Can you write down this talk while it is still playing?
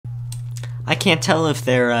I can't tell if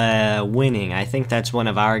they're winning. I think that's one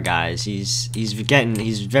of our guys. He's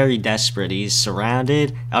very desperate. He's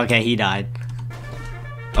surrounded. Okay, he died.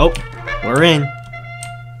 Oh, we're in.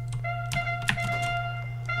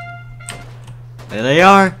 There they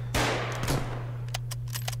are.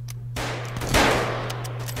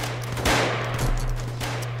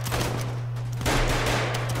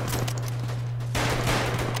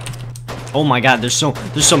 Oh my god, there's so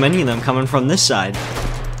many of them coming from this side.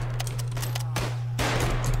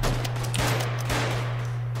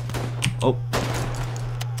 Oh.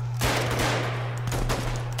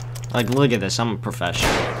 Like, look at this, I'm a professional.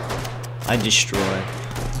 I destroy.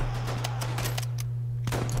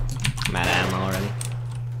 I'm out of ammo already.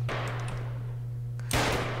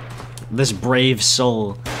 This brave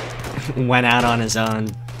soul went out on his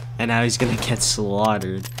own, and now he's gonna get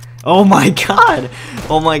slaughtered. Oh my god!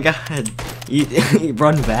 Oh my god! He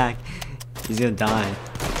run back. He's gonna die.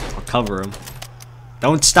 I'll cover him.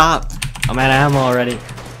 Don't stop! I'm out of ammo already.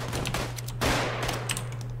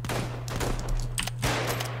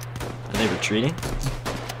 Are they retreating?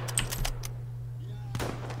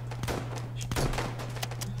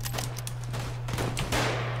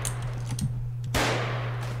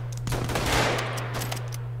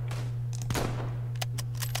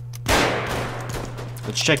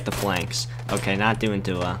 Let's check the flanks. Okay, not doing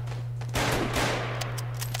too well.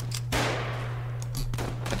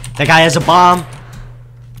 That guy has a bomb!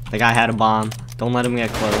 The guy had a bomb. Don't let him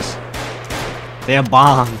get close. They have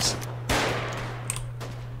bombs.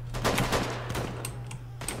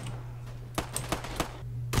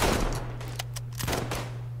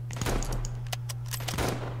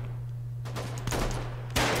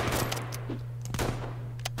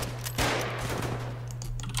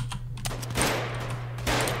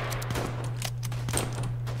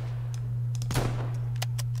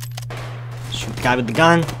 Shoot the guy with the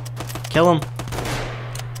gun. Kill him.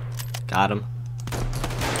 Got him.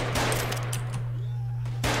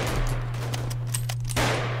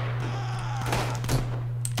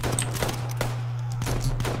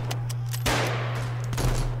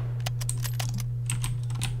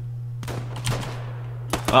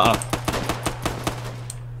 Uh-oh.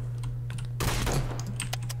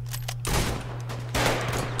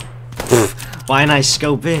 Why didn't I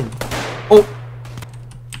scope in? Oh!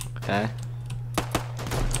 Okay.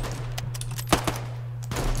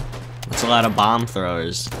 That's a lot of bomb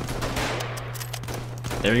throwers.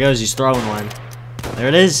 There he goes, he's throwing one. There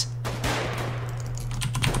it is.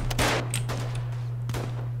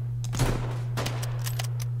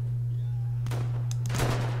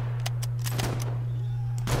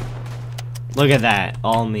 Look at that,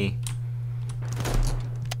 all me.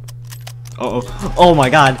 Uh-oh. Oh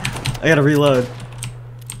my god. I gotta reload.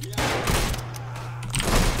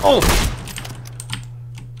 Oh!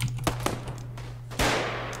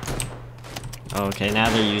 Okay, now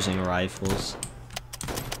they're using rifles.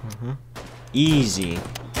 Easy.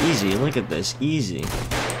 Easy, look at this. Easy.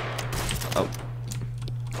 Oh.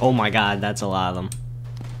 Oh my god, that's a lot of them.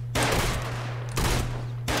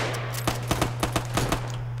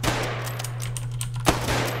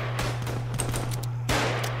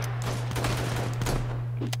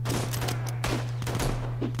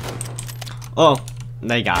 Oh,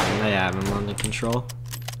 they got him. They have him under control.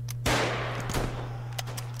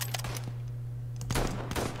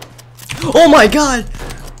 Oh my god!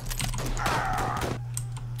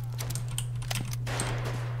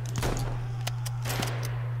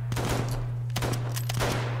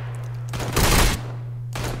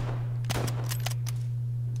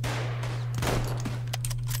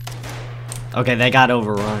 Okay, they got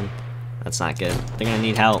overrun. That's not good. They're gonna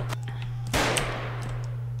need help.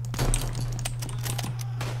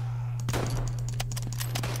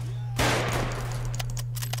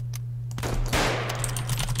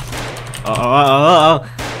 Uh-oh.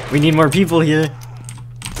 We need more people here.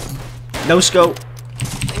 No scope.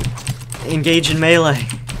 Engage in melee.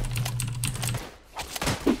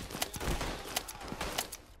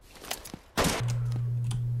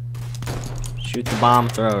 Shoot the bomb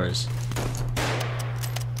throwers.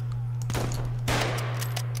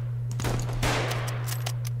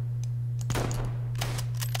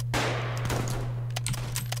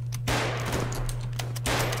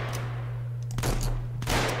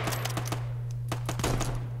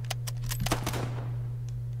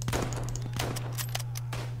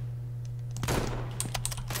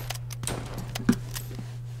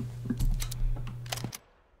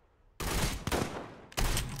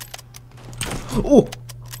 Oh!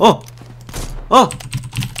 Oh! Oh!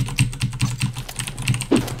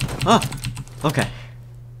 Oh! Okay.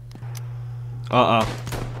 Uh-oh.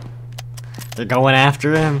 They're going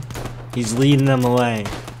after him. He's leading them away.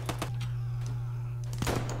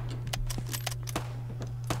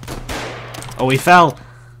 Oh, he fell.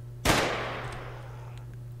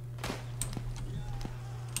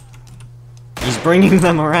 He's bringing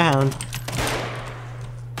them around.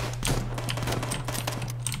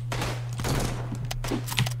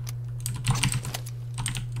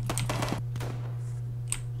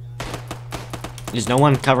 Is no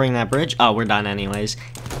one covering that bridge? Oh, we're done anyways.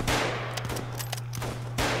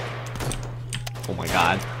 Oh my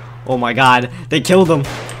god. Oh my god. They killed him.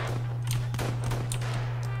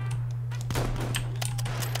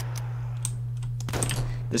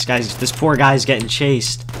 This poor guy's getting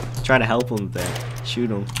chased. Try to help him there. Shoot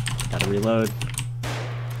him. Gotta reload.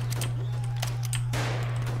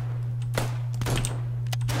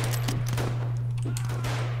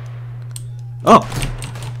 Oh!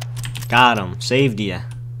 Got him. Saved ya.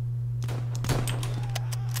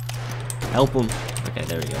 Help him. Okay,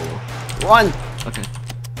 there we go. Run! Okay.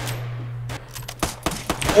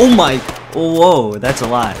 Oh my! Oh, whoa, that's a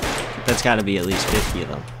lot. That's gotta be at least 50 of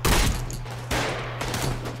them.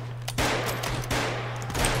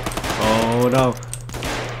 Oh no.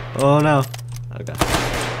 Oh no. Okay.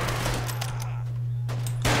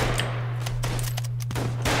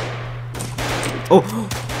 Oh!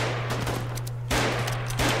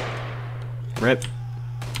 Rip.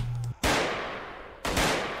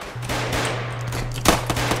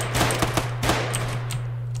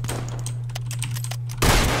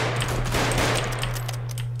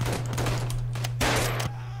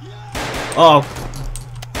 Oh.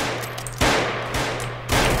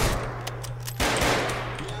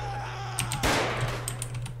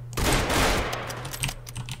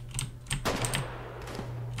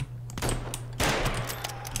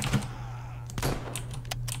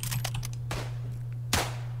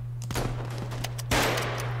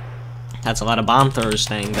 That's a lot of bomb throwers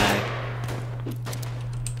staying back.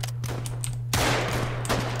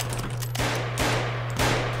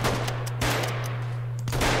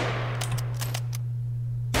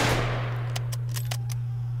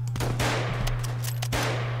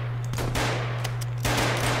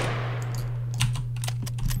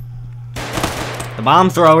 The bomb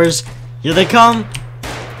throwers, here they come.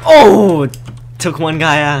 Oh, took one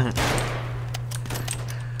guy out.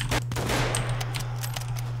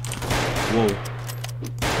 Whoa.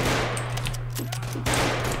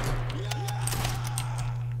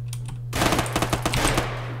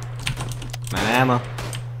 I'm out of ammo.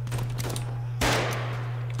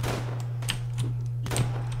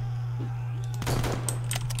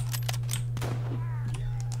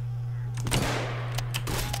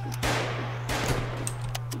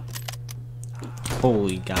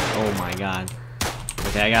 Holy god, oh my god.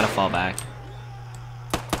 Okay, I gotta fall back.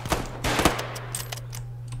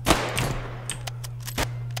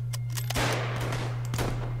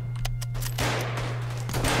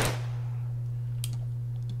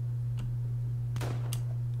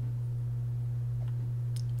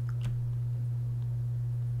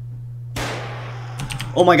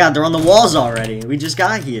 Oh my god, they're on the walls already. We just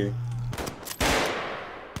got here.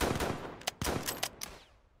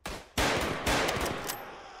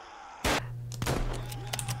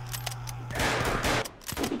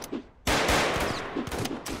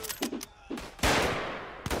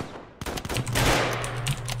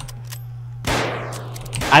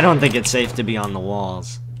 I don't think it's safe to be on the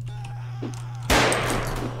walls.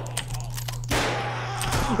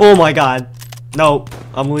 Oh my god. Nope,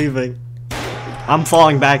 I'm leaving. I'm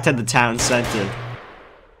falling back to the town center.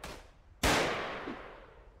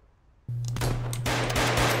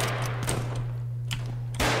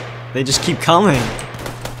 They just keep coming.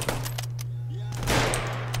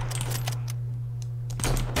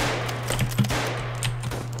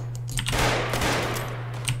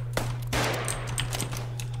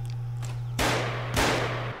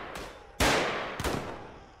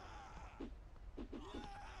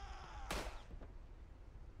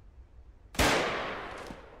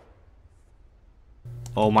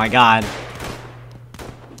 Oh my god.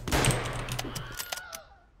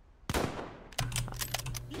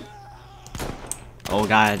 Oh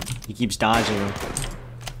god, he keeps dodging them.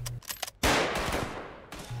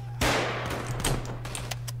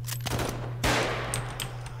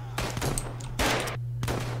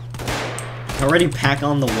 Already back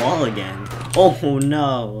on the wall again. Oh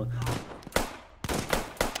no.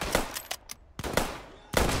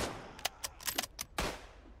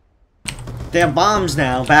 They have bombs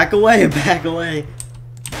now. Back away, back away.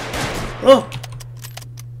 Oh!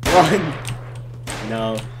 Run!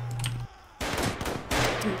 No.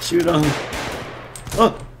 Shoot him.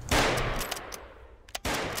 Oh!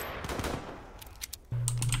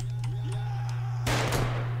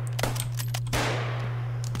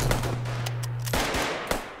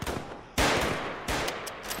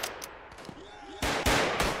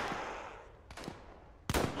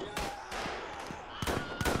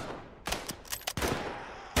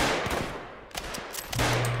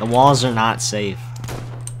 The walls are not safe.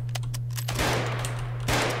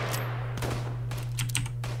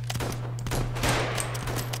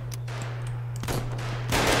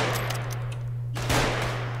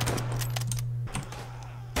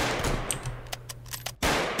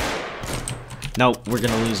 No, we're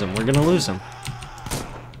gonna lose him. We're gonna lose him.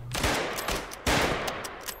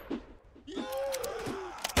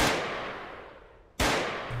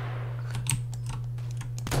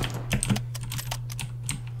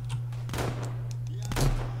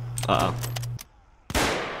 Uh-oh.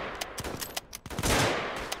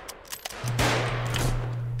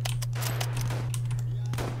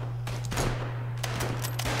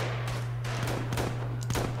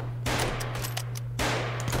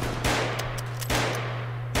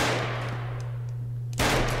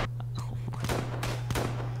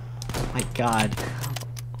 My God.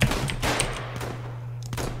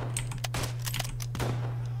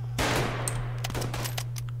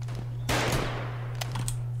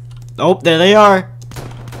 Oh, there they are.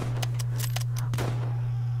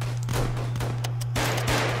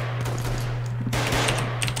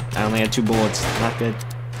 I only had 2 bullets. Not good.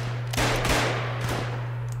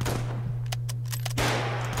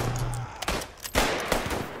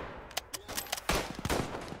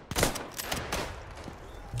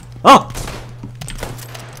 Oh!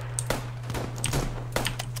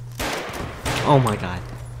 Oh my God.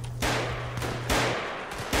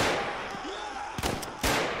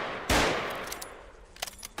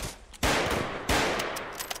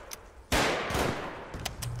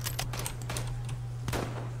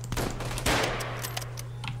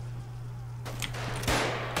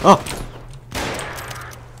 Oh!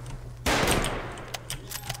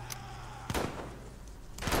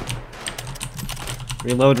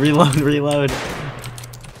 Reload, reload, reload.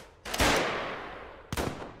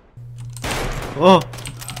 Oh!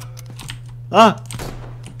 Ah!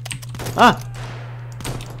 Ah!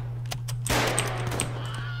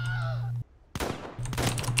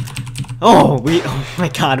 Oh, oh my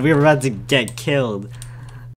God, we were about to get killed.